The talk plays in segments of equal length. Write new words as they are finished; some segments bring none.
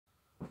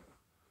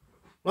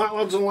Right,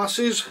 lads and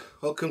lasses,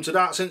 welcome to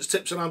Darts Hints,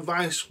 Tips and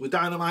Advice with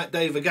Dynamite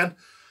Dave again.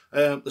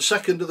 The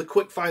second of the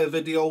quickfire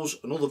videos,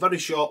 another very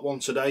short one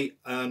today,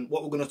 and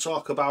what we're going to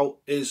talk about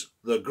is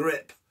the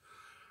grip.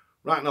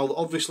 Right, now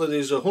obviously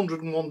there's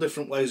 101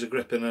 different ways of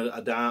gripping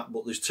a dart,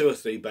 but there's 2 or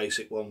 3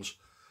 basic ones.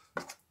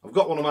 I've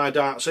got one of my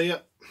darts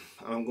here,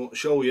 and I'm going to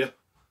show you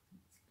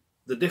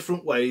the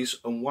different ways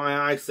and why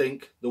I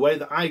think the way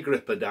that I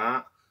grip a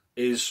dart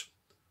is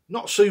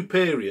not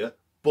superior,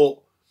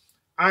 but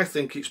I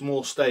think it's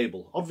more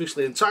stable.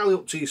 Obviously, entirely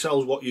up to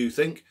yourselves what you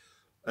think.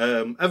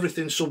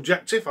 Everything's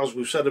subjective, as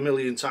we've said a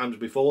million times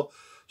before.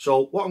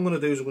 So what I'm going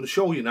to do is I'm going to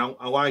show you now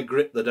how I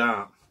grip the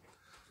dart.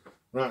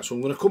 Right, so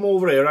I'm going to come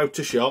over here out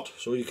to shot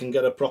so you can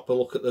get a proper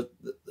look at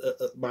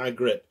at my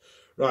grip.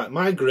 Right,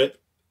 my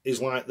grip is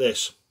like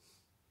this.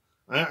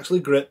 I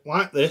actually grip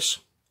like this,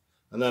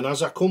 and then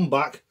as I come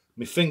back,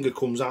 my finger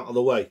comes out of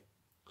the way.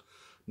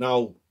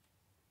 Now,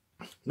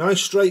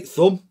 nice straight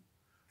thumb.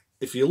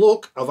 If you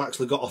look, I've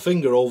actually got a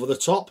finger over the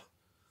top,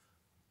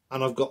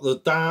 and I've got the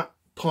dart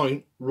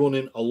point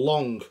running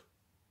along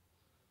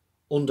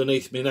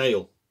underneath my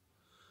nail.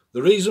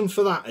 The reason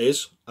for that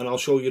is, and I'll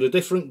show you a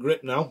different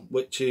grip now,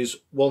 which is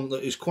one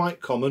that is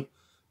quite common.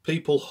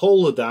 People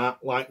hold the dart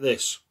like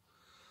this.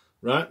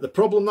 Right, the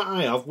problem that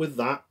I have with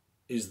that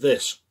is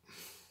this.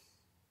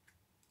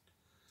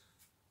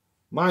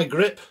 My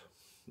grip,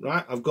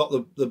 right, I've got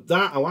the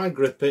dart, how I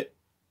grip it,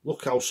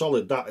 look how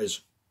solid that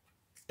is.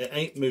 It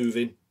ain't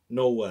moving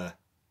nowhere.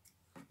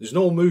 There's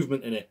no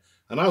movement in it.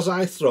 And as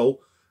I throw,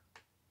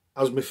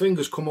 as my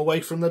fingers come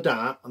away from the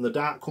dart and the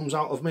dart comes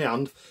out of my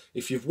hand,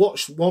 if you've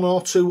watched 1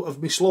 or 2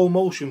 of my slow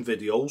motion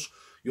videos,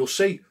 you'll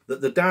see that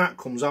the dart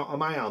comes out of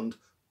my hand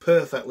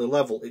perfectly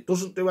level. It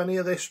doesn't do any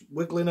of this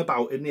wiggling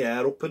about in the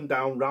air, up and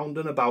down, round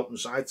and about and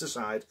side to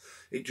side.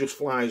 It just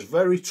flies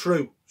very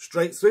true,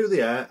 straight through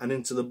the air and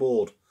into the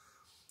board.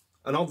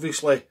 And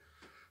obviously,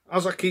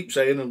 as I keep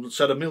saying and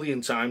said a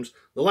million times,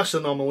 the less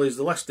anomalies,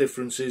 the less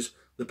differences,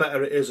 the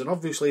better it is. And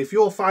obviously, if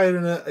you're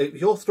throwing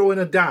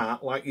a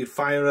dart like you'd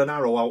fire an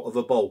arrow out of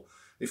a bow,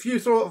 if you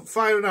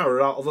fire an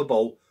arrow out of a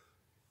bow,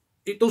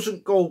 it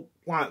doesn't go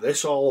like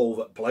this all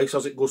over the place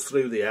as it goes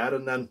through the air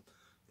and then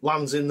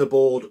lands in the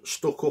board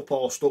stuck up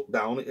or stuck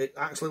down. It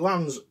actually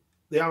lands,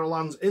 the arrow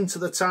lands into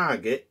the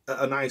target at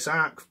a nice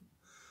arc,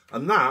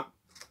 and that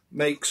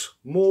makes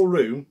more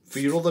room for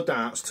your other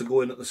darts to go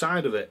in at the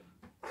side of it.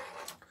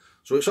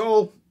 So it's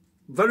all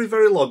very,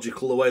 very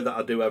logical the way that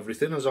I do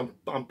everything, as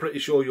I'm pretty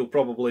sure you'll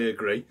probably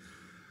agree.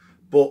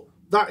 But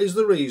that is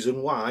the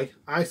reason why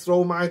I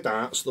throw my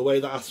darts the way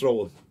that I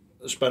throw them.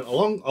 I spent a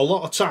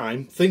lot of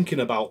time thinking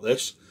about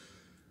this.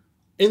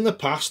 In the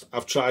past,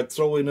 I've tried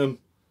throwing them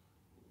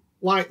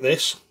like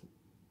this.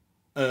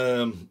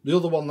 The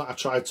other one that I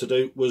tried to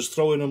do was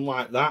throwing them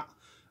like that.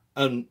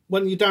 And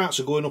when your darts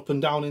are going up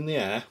and down in the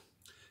air,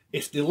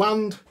 if they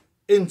land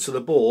into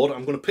the board,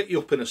 I'm going to pick you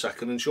up in a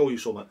second and show you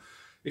something.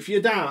 If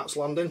your darts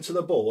land into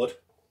the board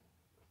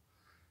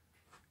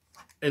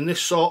in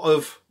this sort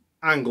of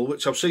angle,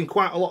 which I've seen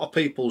quite a lot of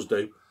people's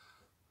do,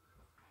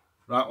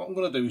 right, what I'm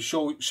going to do is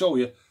show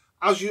you,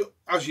 as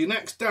your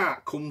next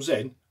dart comes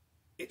in,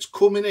 it's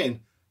coming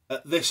in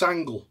at this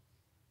angle.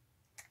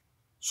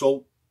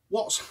 So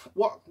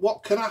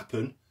what can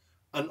happen,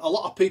 and a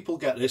lot of people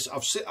get this,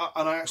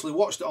 and I actually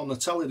watched it on the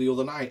telly the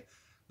other night.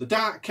 The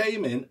dart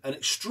came in and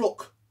it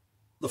struck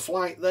the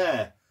flight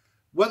there.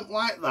 Went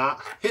like that,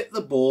 hit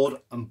the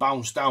board and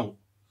bounced out.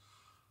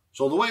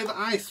 So the way that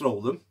I throw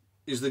them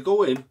is they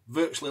go in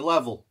virtually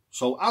level.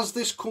 So as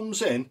this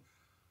comes in,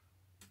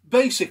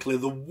 basically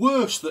the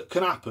worst that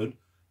can happen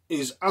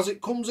is as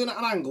it comes in at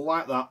an angle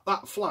like that,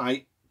 that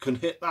flight can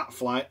hit that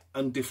flight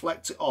and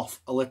deflect it off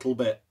a little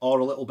bit or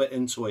a little bit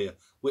into here,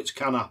 which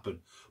can happen.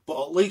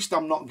 But at least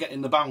I'm not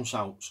getting the bounce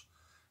outs.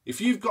 If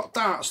you've got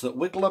darts that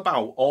wiggle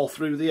about all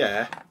through the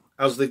air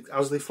as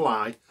they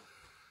fly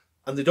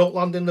and they don't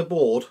land in the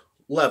board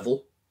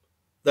level,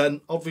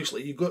 then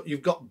obviously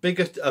you've got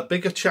a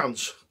bigger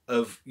chance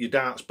of your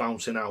darts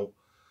bouncing out.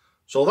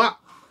 So that,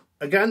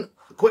 again,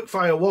 quick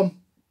fire one,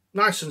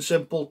 nice and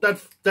simple,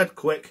 dead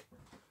quick.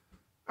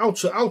 How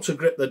to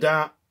grip the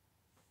dart.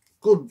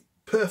 Good,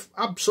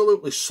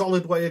 absolutely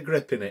solid way of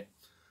gripping it.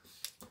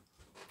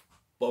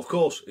 But of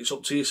course, it's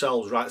up to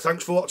yourselves, right?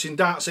 Thanks for watching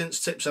Darts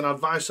Hints, Tips and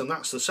Advice, and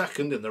that's the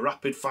second in the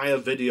rapid fire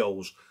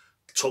videos.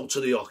 Talk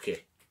to the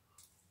hockey.